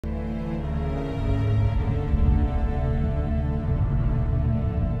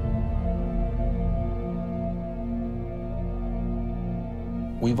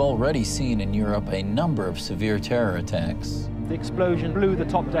We've already seen in Europe a number of severe terror attacks. The explosion blew the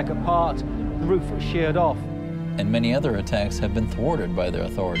top deck apart, the roof was sheared off. And many other attacks have been thwarted by their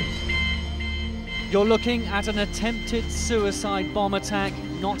authorities. You're looking at an attempted suicide bomb attack,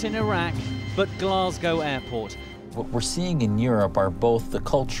 not in Iraq, but Glasgow Airport. What we're seeing in Europe are both the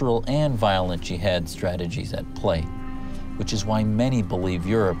cultural and violent jihad strategies at play, which is why many believe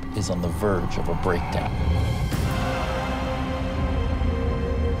Europe is on the verge of a breakdown.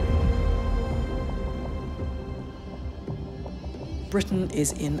 Britain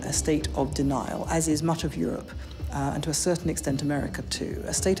is in a state of denial, as is much of Europe, and to a certain extent America too.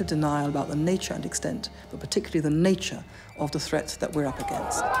 A state of denial about the nature and extent, but particularly the nature of the threats that we're up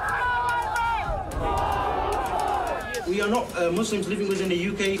against. We are not Muslims living within the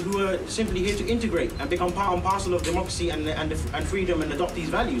UK who are simply here to integrate and become part and parcel of democracy and freedom and adopt these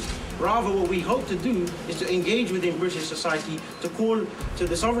values. Rather, what we hope to do is to engage within British society, to call to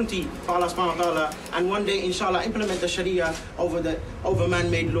the sovereignty of Allah subhanahu wa ta'ala, and one day, inshallah, implement the Sharia over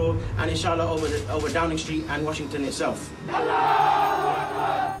man-made law, and inshallah over Downing Street and Washington itself.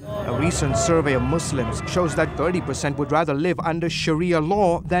 A recent survey of Muslims shows that 30% would rather live under Sharia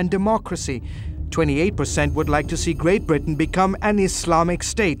law than democracy. 28% would like to see Great Britain become an Islamic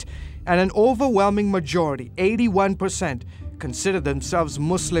state, and an overwhelming majority, 81%, consider themselves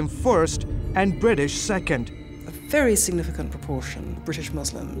Muslim first and British second. A very significant proportion of British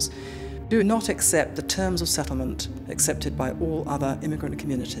Muslims do not accept the terms of settlement accepted by all other immigrant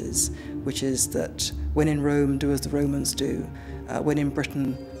communities, which is that when in Rome, do as the Romans do. When in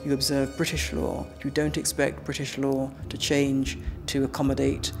Britain, you observe British law. You don't expect British law to change to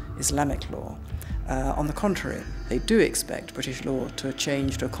accommodate Islamic law. On the contrary, they do expect British law to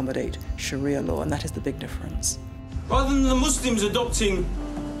change to accommodate Sharia law, and that is the big difference. Rather than the Muslims adopting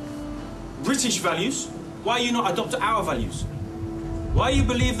British values, why are you not adopting our values? Why you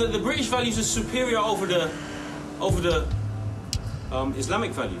believe that the British values are superior over the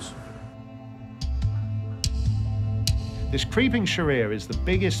Islamic values? This creeping Sharia is the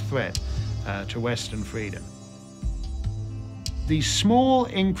biggest threat to Western freedom. These small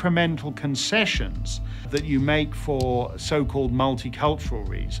incremental concessions that you make for so-called multicultural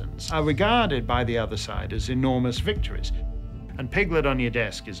reasons are regarded by the other side as enormous victories. And Piglet on your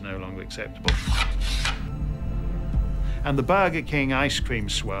desk is no longer acceptable. And the Burger King ice cream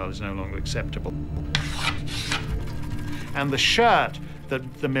swirl is no longer acceptable. And the shirt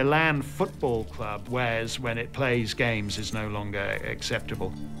that the Milan Football Club wears when it plays games is no longer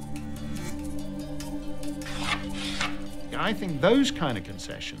acceptable. I think those kind of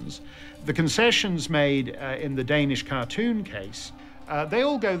concessions, the concessions made in the Danish cartoon case, they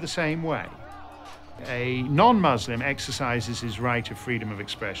all go the same way. A non-Muslim exercises his right of freedom of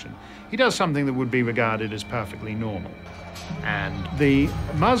expression. He does something that would be regarded as perfectly normal. And the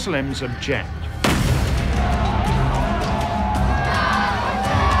Muslims object.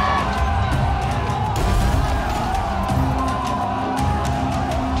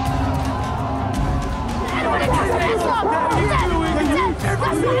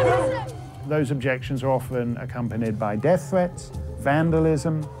 Those objections are often accompanied by death threats,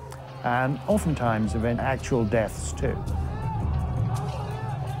 vandalism, and oftentimes actual deaths too.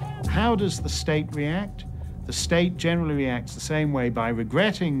 How does the state react? The state generally reacts the same way, by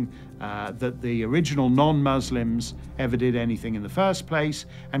regretting that the original non-Muslims ever did anything in the first place,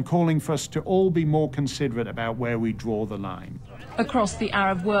 and calling for us to all be more considerate about where we draw the line. Across the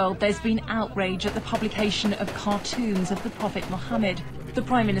Arab world, there's been outrage at the publication of cartoons of the Prophet Muhammad. The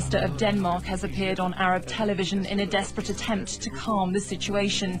Prime Minister of Denmark has appeared on Arab television in a desperate attempt to calm the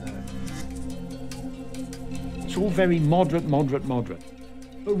situation. It's all very moderate, moderate, moderate.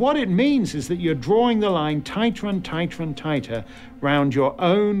 But what it means is that you're drawing the line tighter and tighter and tighter around your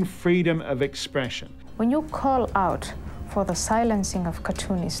own freedom of expression. When you call out for the silencing of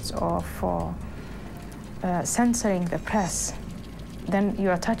cartoonists or for censoring the press, then you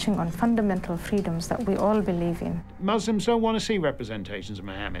are touching on fundamental freedoms that we all believe in. Muslims don't want to see representations of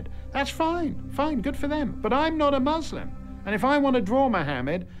Muhammad. That's fine, good for them. But I'm not a Muslim. And if I want to draw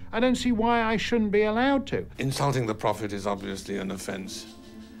Muhammad, I don't see why I shouldn't be allowed to. Insulting the Prophet is obviously an offense.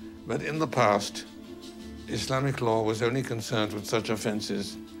 But in the past, Islamic law was only concerned with such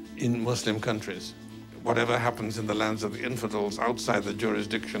offenses in Muslim countries. Whatever happens in the lands of the infidels outside the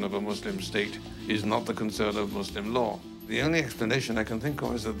jurisdiction of a Muslim state is not the concern of Muslim law. The only explanation I can think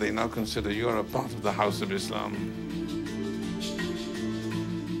of is that they now consider Europe part of the House of Islam.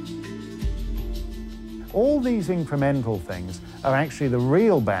 All these incremental things are actually the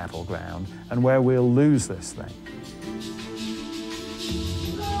real battleground and where we'll lose this thing.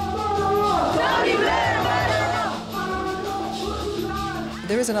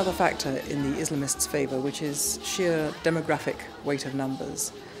 There is another factor in the Islamists' favour, which is sheer demographic weight of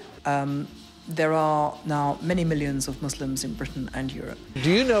numbers. There are now many millions of Muslims in Britain and Europe.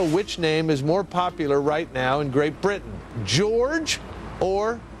 Do you know which name is more popular right now in Great Britain? George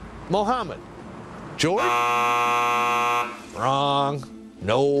or Mohammed? George? Wrong.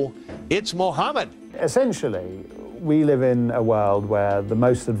 No, it's Mohammed. Essentially, we live in a world where the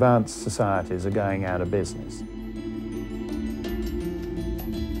most advanced societies are going out of business.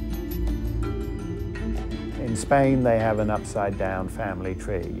 In Spain, they have an upside-down family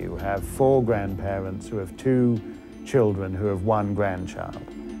tree. You have 4 grandparents who have 2 children who have 1 grandchild.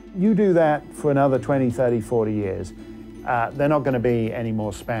 You do that for another 20, 30, 40 years, they're not going to be any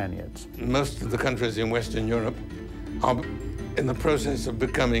more Spaniards. Most of the countries in Western Europe are in the process of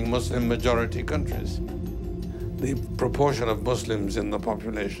becoming Muslim-majority countries. The proportion of Muslims in the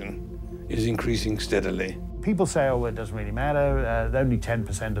population is increasing steadily. People say, oh, it doesn't really matter. Only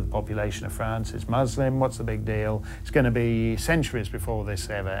 10% of the population of France is Muslim. What's the big deal? It's going to be centuries before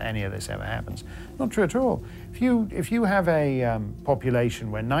any of this ever happens. Not true at all. If you have a population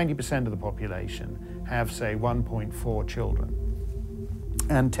where 90% of the population have, say, 1.4 children,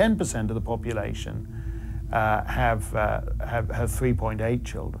 and 10% of the population have 3.8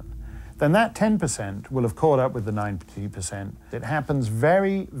 children, then that 10% will have caught up with the 90%. It happens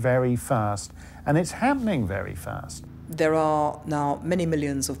very, very fast, and it's happening very fast. There are now many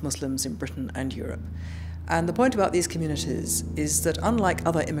millions of Muslims in Britain and Europe. And the point about these communities is that unlike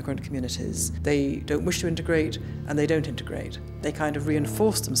other immigrant communities, they don't wish to integrate and they don't integrate. They kind of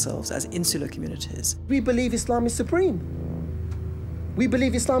reinforce themselves as insular communities. We believe Islam is supreme. We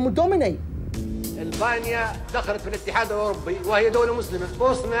believe Islam will dominate. ألبانيا دخلت في الاتحاد الأوروبي وهي دولة مسلمة.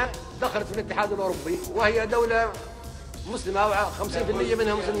 بوسنا دخلت في الاتحاد الأوروبي وهي دولة مسلمة 50%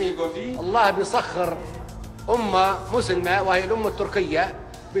 منها مسلمين. الله بيسخر أمة مسلمة وهي الأمة التركية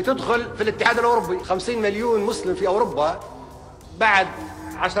بتدخل في الاتحاد الأوروبي. 50 مليون مسلم في أوروبا بعد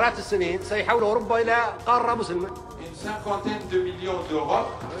عشرات السنين سيحولوا أوروبا إلى قارة مسلمة.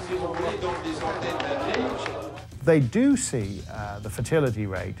 They do see the fertility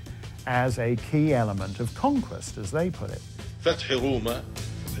rate as a key element of conquest, as they put it. فتح روما،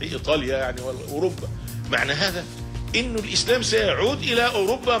 فتح إيطاليا يعني أوروبا، معنى هذا إنه الإسلام سيعود إلى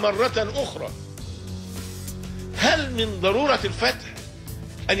أوروبا مرة أخرى. هل من ضرورة الفتح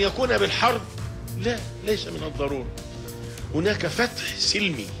أن يكون بالحرب؟ لا، ليس من الضرورة. هناك فتح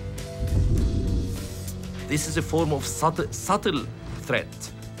سلمي. This is a form of subtle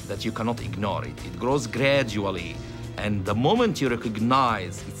threat that you cannot ignore. It grows gradually. And the moment you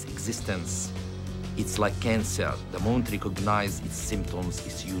recognize its existence, it's like cancer. The moment you recognize its symptoms,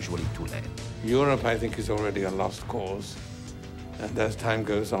 it's usually too late. Europe, I think, is already a lost cause. And as time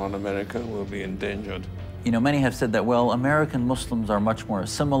goes on, America will be endangered. You know, many have said that, well, American Muslims are much more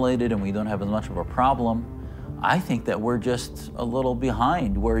assimilated and we don't have as much of a problem. I think that we're just a little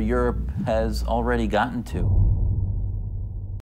behind where Europe has already gotten to.